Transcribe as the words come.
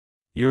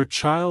Your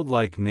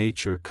childlike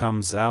nature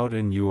comes out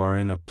and you are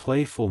in a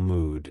playful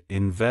mood.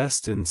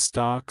 Invest in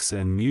stocks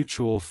and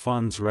mutual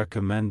funds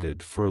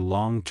recommended for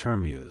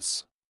long-term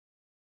use.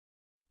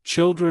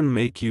 Children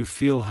make you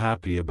feel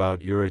happy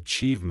about your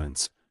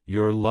achievements.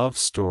 Your love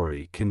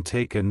story can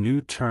take a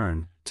new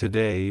turn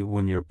today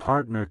when your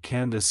partner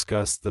can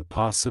discuss the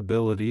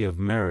possibility of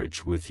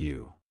marriage with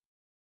you.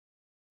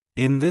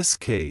 In this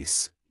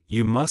case,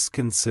 you must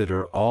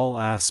consider all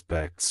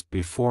aspects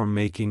before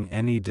making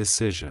any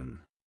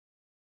decision.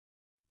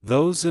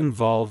 Those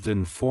involved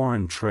in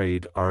foreign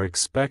trade are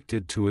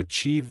expected to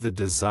achieve the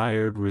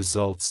desired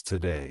results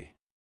today.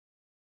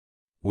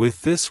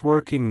 With this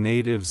working,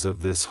 natives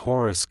of this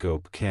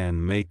horoscope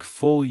can make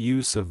full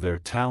use of their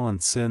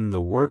talents in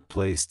the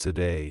workplace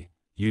today.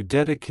 You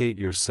dedicate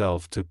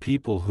yourself to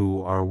people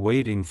who are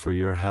waiting for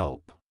your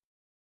help.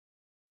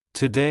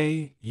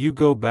 Today, you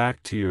go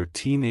back to your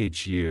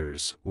teenage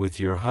years with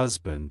your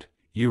husband.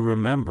 You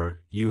remember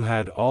you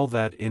had all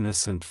that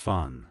innocent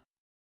fun.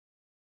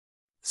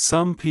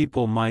 Some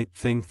people might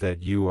think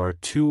that you are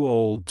too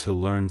old to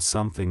learn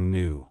something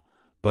new,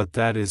 but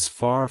that is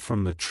far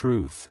from the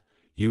truth.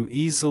 You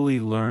easily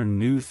learn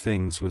new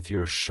things with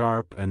your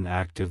sharp and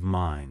active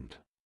mind.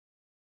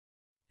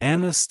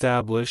 An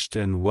established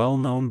and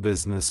well-known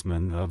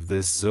businessman of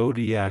this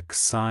zodiac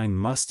sign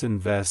must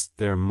invest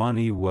their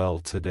money well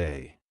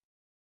today.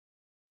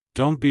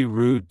 Don't be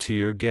rude to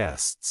your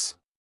guests.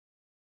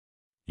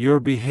 Your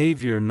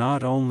behavior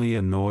not only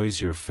annoys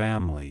your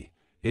family,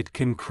 it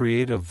can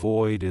create a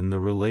void in the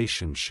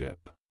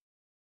relationship.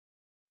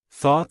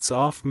 Thoughts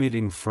off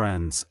meeting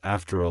friends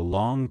after a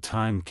long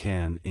time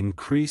can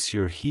increase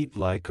your heat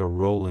like a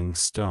rolling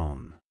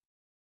stone.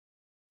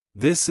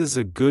 This is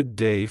a good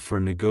day for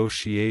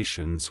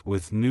negotiations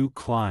with new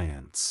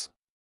clients.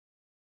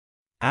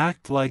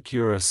 Act like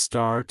you're a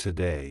star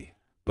today,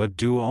 but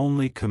do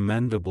only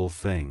commendable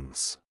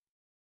things.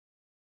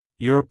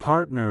 Your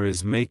partner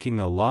is making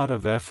a lot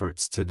of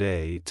efforts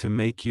today to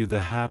make you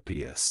the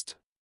happiest.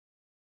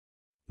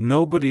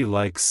 Nobody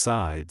likes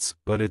sides,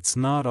 but it's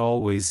not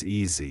always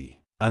easy.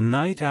 A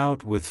night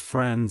out with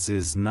friends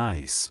is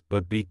nice,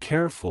 but be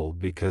careful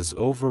because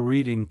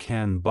overeating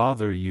can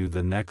bother you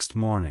the next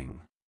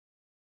morning.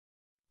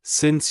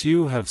 Since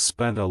you have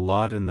spent a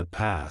lot in the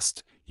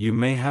past, you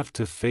may have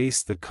to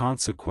face the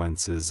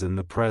consequences in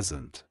the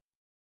present.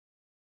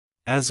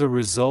 As a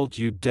result,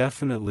 you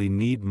definitely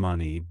need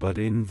money, but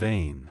in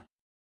vain.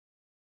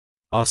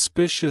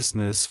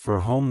 Auspiciousness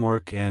for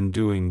homework and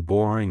doing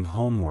boring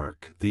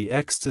homework. The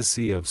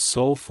ecstasy of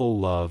soulful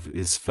love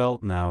is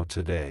felt now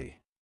today.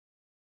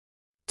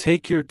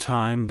 Take your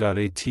time.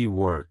 At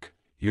work,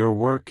 your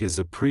work is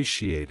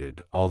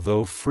appreciated,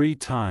 although free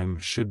time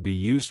should be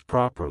used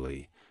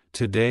properly.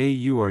 Today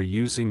you are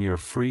using your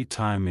free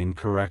time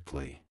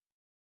incorrectly.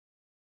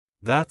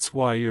 That's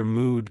why your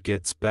mood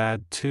gets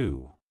bad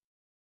too.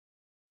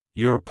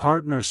 Your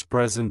partner's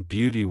present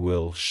beauty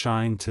will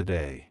shine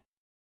today.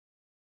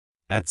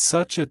 At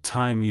such a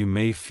time you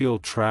may feel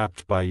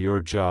trapped by your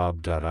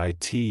job.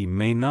 It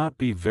may not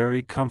be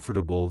very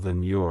comfortable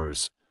than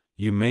yours.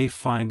 You may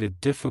find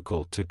it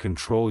difficult to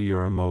control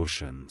your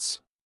emotions.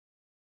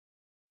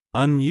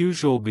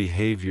 Unusual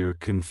behavior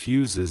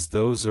confuses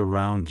those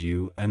around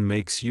you and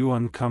makes you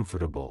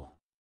uncomfortable.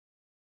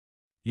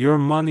 Your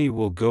money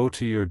will go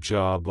to your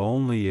job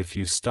only if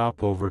you stop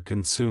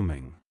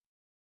overconsuming.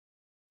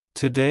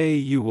 Today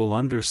you will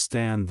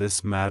understand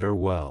this matter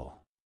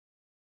well.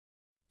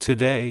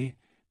 Today,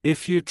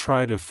 if you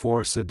try to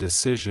force a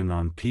decision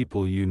on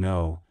people you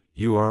know,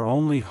 you are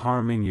only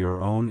harming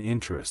your own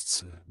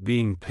interests.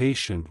 Being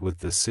patient with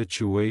the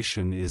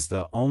situation is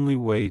the only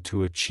way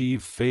to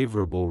achieve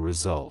favorable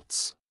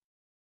results.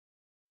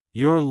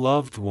 Your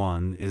loved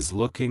one is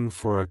looking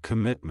for a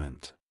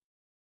commitment.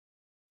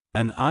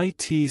 An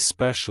IT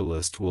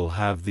specialist will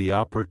have the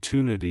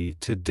opportunity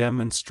to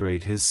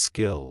demonstrate his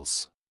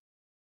skills.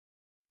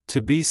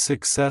 To be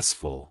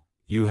successful,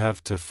 you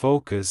have to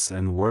focus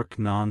and work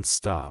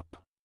non-stop.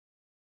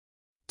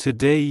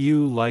 Today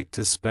you like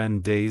to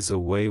spend days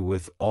away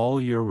with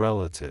all your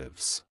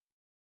relatives.